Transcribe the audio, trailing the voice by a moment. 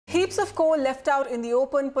Heaps of coal left out in the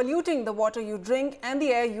open, polluting the water you drink and the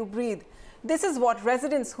air you breathe. This is what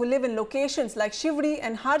residents who live in locations like Shivri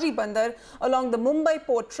and Haji Bandar along the Mumbai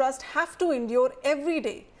Port Trust have to endure every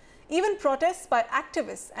day. Even protests by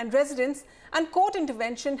activists and residents and court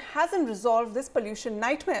intervention hasn't resolved this pollution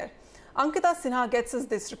nightmare. Ankita Sinha gets us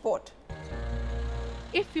this report.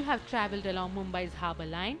 If you have travelled along Mumbai's harbour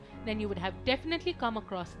line, then you would have definitely come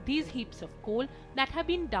across these heaps of coal that have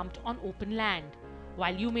been dumped on open land.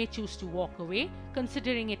 While you may choose to walk away,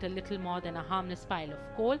 considering it a little more than a harmless pile of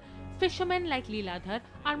coal, fishermen like Leeladhar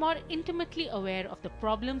are more intimately aware of the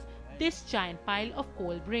problems this giant pile of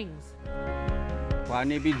coal brings.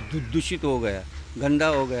 पानी भी दूषित हो गया, गंदा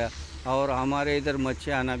हो गया और हमारे इधर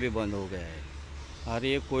मच्छी आना भी बंद हो गया है। और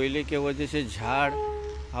ये कोयले के वजह से झाड़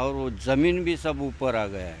और वो जमीन भी सब ऊपर आ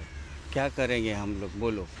गया है। क्या करेंगे हम लोग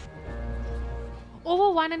बोलो? Over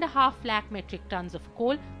 1.5 lakh metric tons of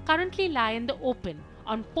coal currently lie in the open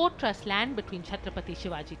on Port Trust land between Chhatrapati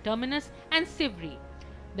Shivaji Terminus and Sivri,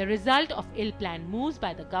 the result of ill-planned moves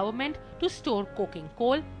by the government to store coking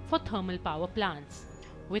coal for thermal power plants.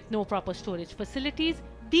 With no proper storage facilities,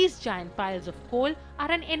 these giant piles of coal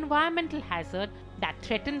are an environmental hazard that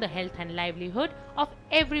threaten the health and livelihood of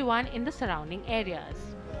everyone in the surrounding areas.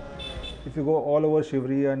 If you go all over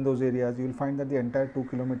Shivri and those areas, you will find that the entire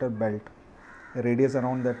 2-kilometer belt, the radius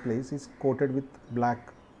around that place is coated with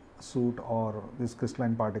black soot or these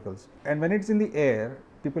crystalline particles. And when it's in the air,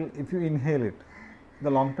 people, if you inhale it, the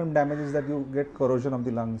long-term damage is that you get corrosion of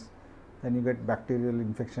the lungs, then you get bacterial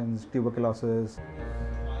infections, tuberculosis.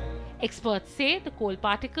 Experts say the coal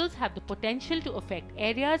particles have the potential to affect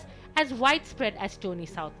areas as widespread as Tony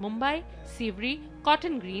South Mumbai, Sivri,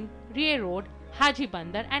 Cotton Green, Rie Road, Haji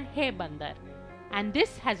Bandar and Hai Bandar. And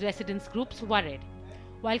this has residents groups worried.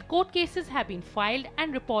 While court cases have been filed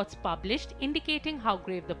and reports published indicating how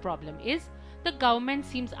grave the problem is, the government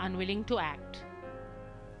seems unwilling to act.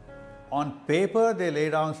 On paper, they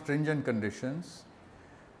lay down stringent conditions.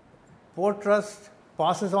 Port Trust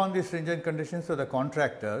passes on these stringent conditions to the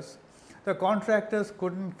contractors. The contractors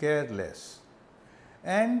couldn't care less.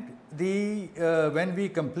 And when we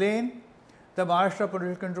complain, the Maharashtra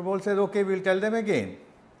Pollution Control Board says, okay, we'll tell them again.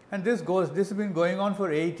 And this has been going on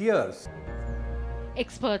for 8 years.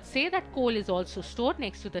 Experts say that coal is also stored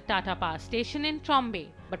next to the Tata Power Station in Trombay,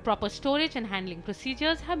 but proper storage and handling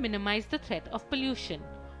procedures have minimized the threat of pollution.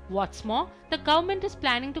 What's more, the government is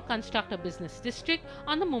planning to construct a business district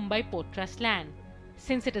on the Mumbai Port Trust land.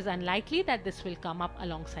 Since it is unlikely that this will come up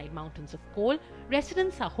alongside mountains of coal,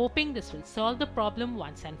 residents are hoping this will solve the problem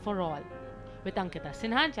once and for all. With Ankita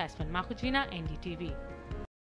Sinha, Jasmine Makhujina, NDTV.